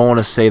evolved. I don't want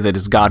to say that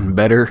it's gotten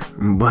better,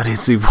 but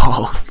it's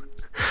evolved.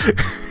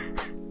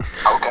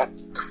 Okay.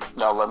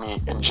 Now let me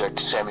inject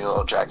Samuel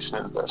L.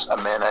 Jackson into this, a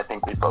man I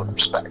think we both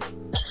respect.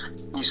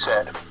 He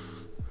said,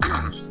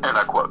 and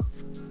I quote,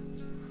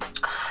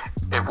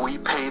 "If we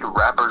paid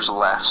rappers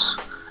less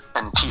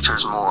and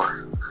teachers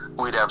more,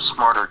 we'd have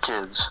smarter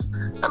kids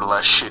and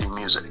less shitty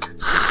music."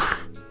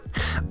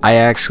 I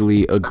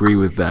actually agree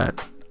with that.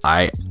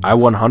 I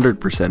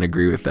 100%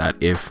 agree with that.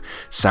 If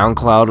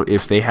SoundCloud,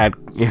 if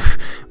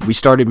we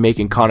started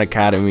making Khan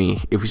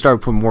Academy, if we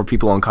started putting more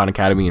people on Khan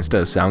Academy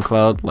instead of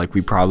SoundCloud, like we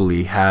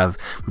probably have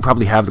the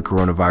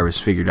coronavirus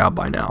figured out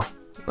by now.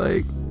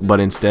 Like, but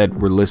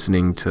instead we're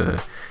listening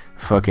to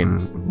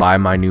fucking Buy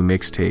My New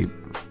Mixtape,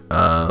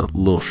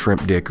 Little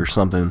Shrimp Dick or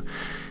something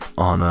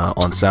on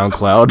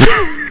SoundCloud.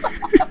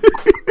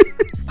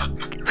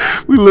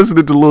 We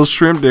listening to Little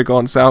Shrimp Dick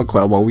on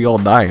SoundCloud while we all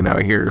dying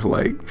out here.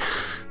 Like,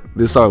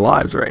 this is our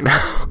lives right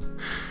now.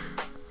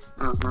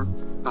 Okay.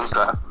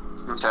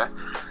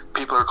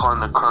 People are calling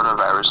the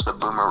coronavirus the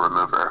boomer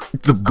remover.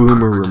 The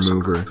boomer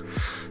remover.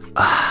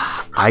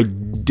 I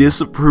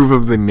disapprove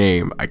of the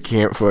name. I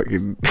can't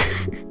fucking...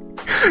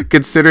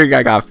 Considering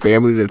I got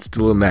family that's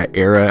still in that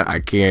era,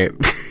 I can't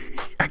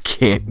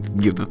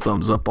give the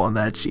thumbs up on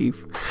that,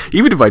 chief.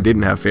 Even if I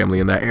didn't have family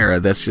in that era,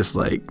 that's just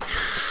like,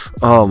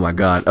 oh my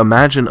god.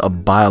 Imagine a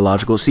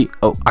biological...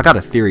 I got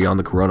a theory on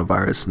the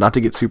coronavirus. Not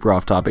to get super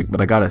off topic, but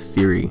I got a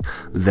theory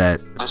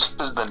that... This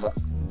is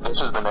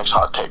the next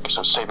hot take,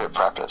 so save it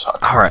for after this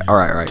hot take.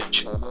 Alright.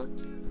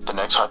 The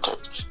next hot take.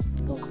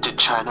 Did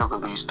China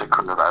release the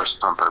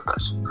coronavirus on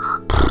purpose?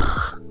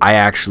 I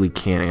actually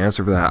can't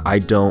answer for that. I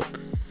don't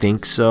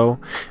think so.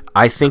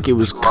 I think it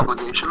was...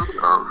 Obligation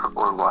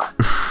or what?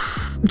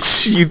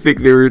 You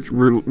think they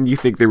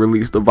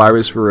released the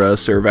virus for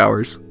serve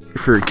hours,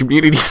 for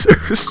community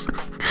service?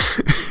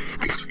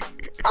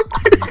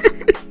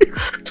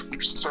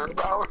 Serve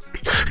hours?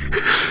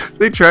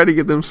 They try to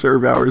get them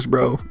serve hours,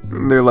 bro.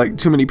 And they're like,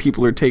 too many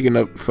people are taking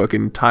up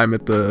fucking time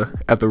at the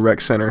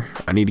rec center.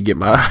 I need to get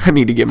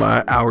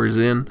my hours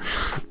in.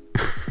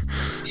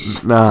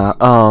 No,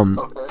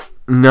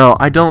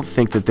 I don't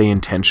think that they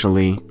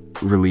intentionally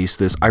release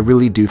this. I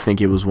really do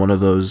think it was one of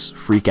those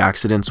freak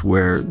accidents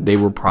where they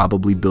were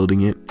probably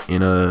building it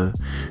in a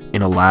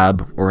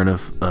lab or in a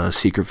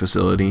secret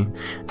facility.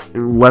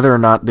 Whether or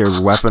not they're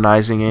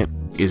weaponizing it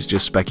is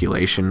just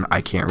speculation.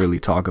 I can't really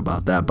talk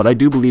about that, but I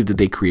do believe that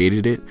they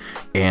created it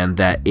and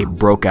that it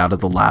broke out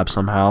of the lab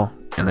somehow,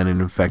 and then it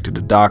infected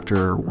a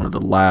doctor or one of the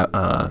lab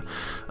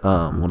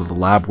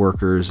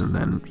workers, and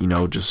then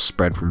just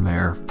spread from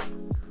there.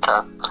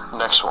 Okay,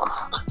 next one.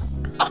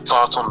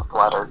 Thoughts on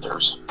flat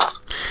earthers?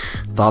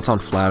 Thoughts on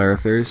flat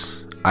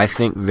earthers? I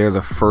think they're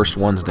the first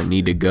ones that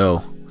need to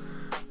go.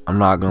 I'm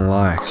not gonna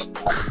lie.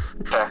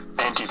 Okay,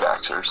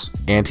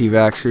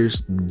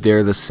 Anti-vaxxers,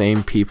 they're the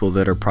same people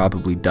that are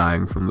probably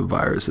dying from the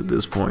virus at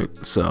this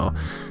point. So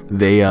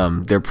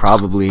they're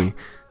probably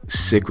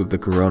sick with the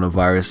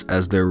coronavirus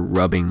as they're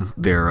rubbing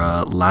their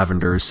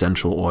lavender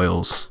essential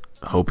oils,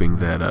 hoping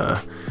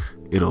that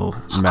it'll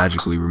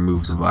magically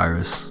remove the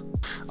virus.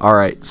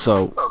 Alright,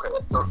 so... Okay,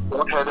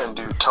 go ahead and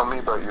tell me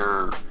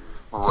about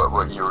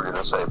what you were going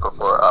to say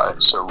before I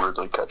so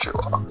rudely cut you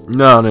off.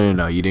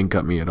 No, you didn't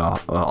cut me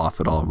off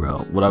at all, bro.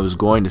 What I was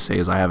going to say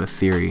is I have a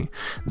theory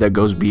that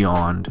goes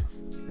beyond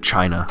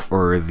China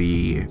or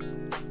the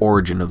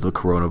origin of the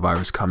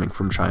coronavirus coming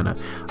from China.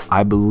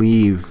 I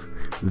believe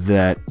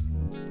that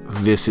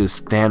this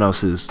is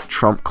Thanos'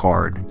 trump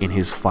card in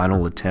his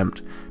final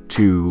attempt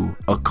to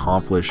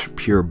accomplish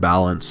pure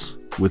balance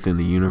within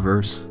the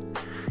universe.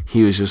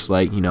 He was just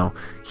like,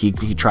 he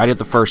tried it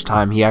the first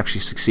time, he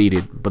actually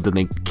succeeded, but then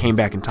they came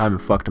back in time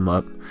and fucked him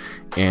up.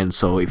 And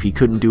so if he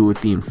couldn't do it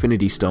with the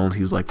Infinity Stones,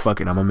 he was like,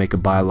 fuck it, I'm gonna make a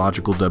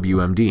biological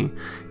WMD.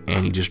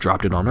 And he just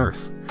dropped it on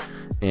Earth.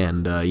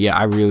 And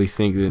I really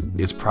think that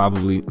it's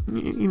probably,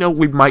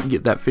 we might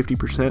get that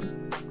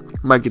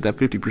 50%. Might get that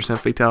 50%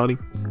 fatality.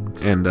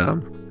 And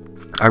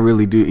I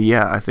really do,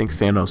 I think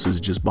Thanos is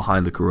just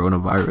behind the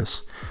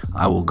coronavirus.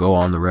 I will go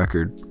on the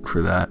record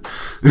for that.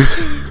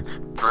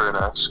 Very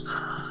nice.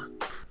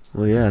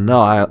 Well, yeah,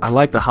 no, I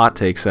like the hot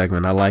take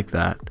segment. I like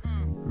that.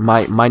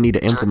 might need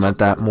to implement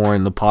that more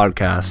in the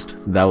podcast.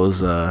 That was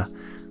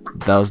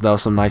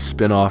some nice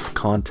spin-off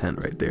content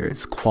right there.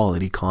 It's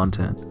quality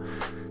content.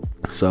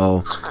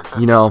 So,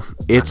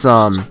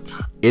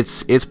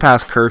 it's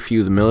past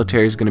curfew. The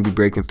military is going to be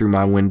breaking through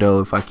my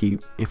window if I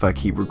keep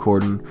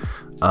recording.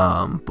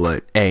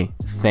 But hey,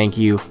 thank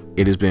you.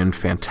 It has been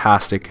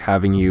fantastic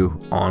having you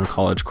on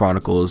College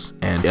Chronicles.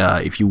 And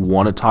if you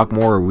want to talk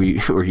more, or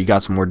you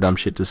got some more dumb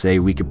shit to say,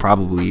 we could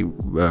probably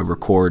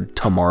record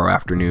tomorrow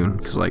afternoon,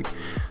 because I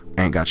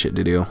ain't got shit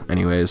to do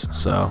anyways.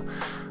 So,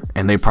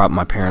 and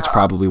my parents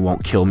probably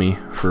won't kill me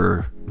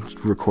for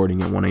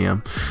recording at 1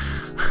 a.m.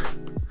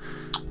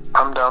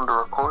 I'm down to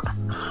record.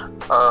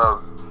 I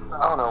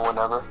don't know,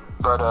 whenever,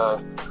 but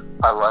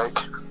I like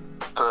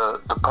the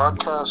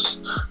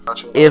podcast.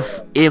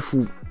 If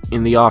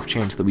in the off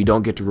chance that we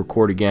don't get to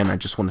record again, I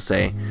just want to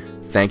say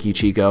thank you,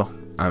 Chico.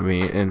 I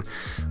mean, and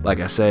like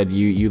I said,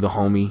 you the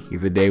homie, you're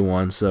the day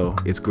one, so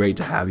it's great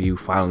to have you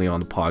finally on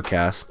the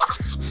podcast.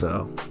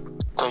 So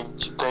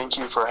thank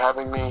you for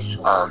having me.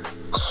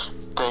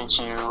 Thank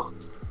you,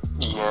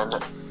 Ian,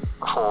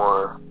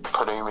 for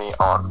putting me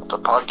on the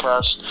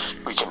podcast.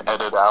 We can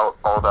edit out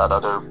all that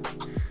other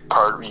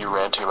part of you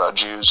ranting about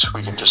Jews.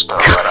 We can just throw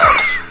that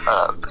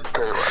out.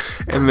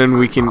 And then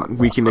we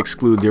can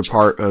exclude your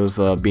part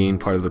of being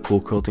part of the cool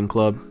quilting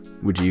club.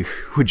 Would you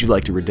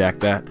like to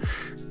redact that?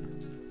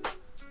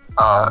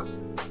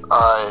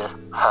 I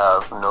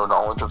have no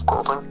knowledge of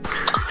quilting.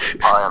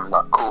 I am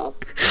not cool,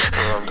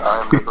 and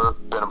I have never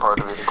been a part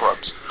of any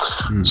clubs.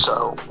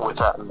 So with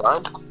that in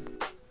mind,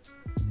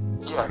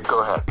 yeah,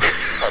 go ahead.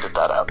 Edit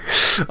that out.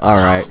 All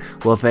right.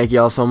 Well, thank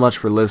you all so much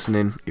for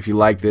listening. If you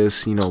like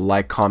this,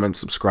 like, comment,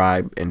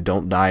 subscribe, and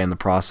don't die in the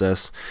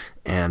process.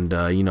 And,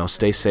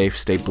 stay safe,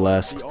 stay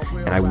blessed.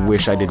 And I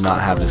wish I did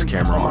not have this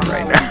camera on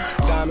right now.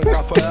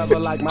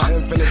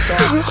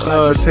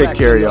 Take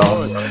care,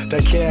 y'all.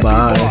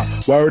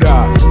 Bye. Word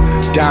up.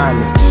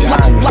 Diamonds.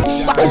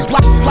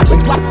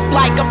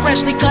 Like a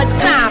freshly cut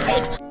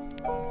diamond.